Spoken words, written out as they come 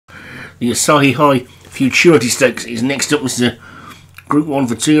The Asahi High Futurity Stakes is next up. This is a Group 1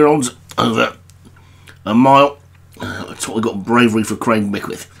 for 2-year-olds over a mile. That's what we got. Bravery for Craig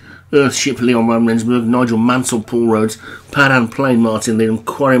Beckwith. Earthship, Leon Van Rensburg, Nigel Mansell, Paul Rhodes, Padan Plain, Martin Lidham,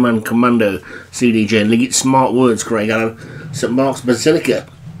 Quarryman Commando, CDJ Liggett, Smart Words, Craig Allen, St Mark's Basilica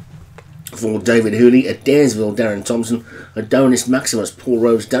for David Hooley, Adairsville, Darren Thompson, Adonis Maximus, Paul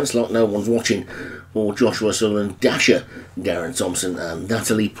Rhodes, Dance Like No One's Watching for Joshua Sutherland, Dasher, Darren Thompson, and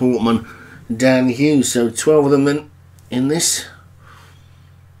Natalie Portman, Dan Hughes. So 12 of them then in this.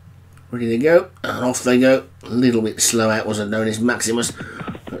 Ready to go, and off they go. A little bit slow out was Adonis Maximus,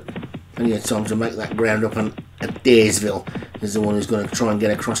 but plenty of time to make that ground up, and Adairsville is the one who's going to try and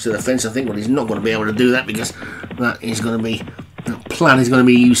get across to the fence, I think, but he's not going to be able to do that because that is going to be, that plan is going to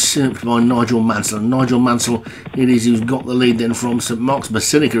be usurped by Nigel Mansell. And Nigel Mansell it is who's got the lead then from St Mark's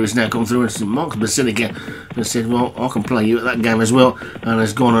Basilica, who's now come through, and St Mark's Basilica has said, well, I can play you at that game as well, and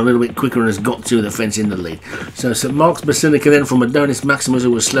has gone a little bit quicker and has got to the fence in the lead. So St Mark's Basilica then from Adonis Maximus,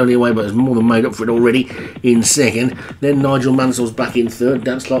 who was slowly away but has more than made up for it already, in second. Then Nigel Mansell's back in third.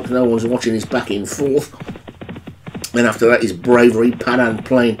 Dance Like No One's Watching is back in fourth. Then after that is Bravery. Padan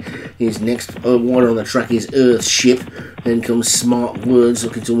Plain is next. Wide on the track is Earthship. Then comes Smart Words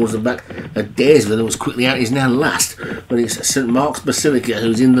looking towards the back. Adairsville, who was quickly out, is now last. But it's St Mark's Basilica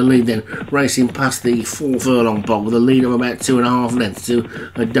who's in the lead then, racing past the 4 furlong pole with a lead of about 2.5 lengths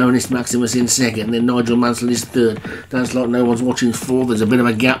to Adonis Maximus in second. Then Nigel Mansell is third. Dance Like No One's Watching fourth. There's a bit of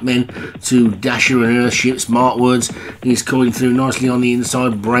a gap then to Dasher and Earthship. Smart Words is coming through nicely on the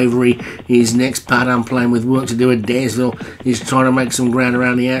inside. Bravery is next. Padan Plain with work to do. Adairsville is trying to make some ground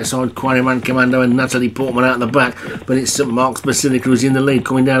around the outside. Quarryman Commando and Natalie Portman out the back, but it's St Mark's Basilica who's in the lead,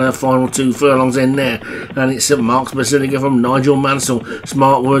 coming down to the final 2 furlongs end there, and it's St Mark's Basilica from Nigel Mansell.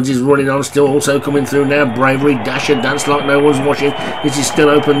 Smart Words is running on, still also coming through now. Bravery, Dasher, Dance Like No One's Watching. This is still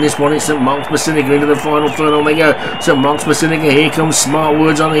open, this one. It's St Mark's Basilica into the final furlong they go. St Mark's Basilica, here comes Smart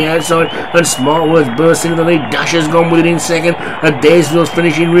Words on the outside, and Smart Words bursts into the lead. Dasher's gone with it in second. Adairsville's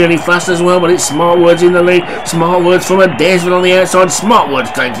finishing really fast as well, but it's Smart Words in the lead. Smart Words from Adairsville on the outside. Smart Words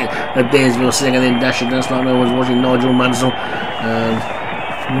takes it. Adairsville second, then Dasher, Dance Like No One's Watching, Nigel Mansell.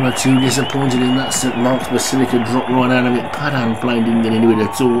 And 1 or 2 disappointed in that. St Mark's Basilica dropped right out of it. Padan Plain didn't get into it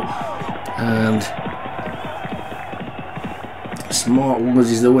at all. And Smart Words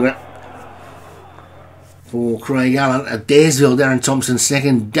is the winner for Craig Allen. Adairsville, Darren Thompson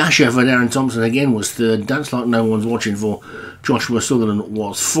second. Dasher for Darren Thompson again was third. Dance Like No One's Watching for Joshua Sutherland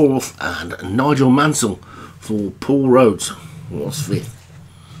was fourth. And Nigel Mansell for Paul Rhodes was fifth.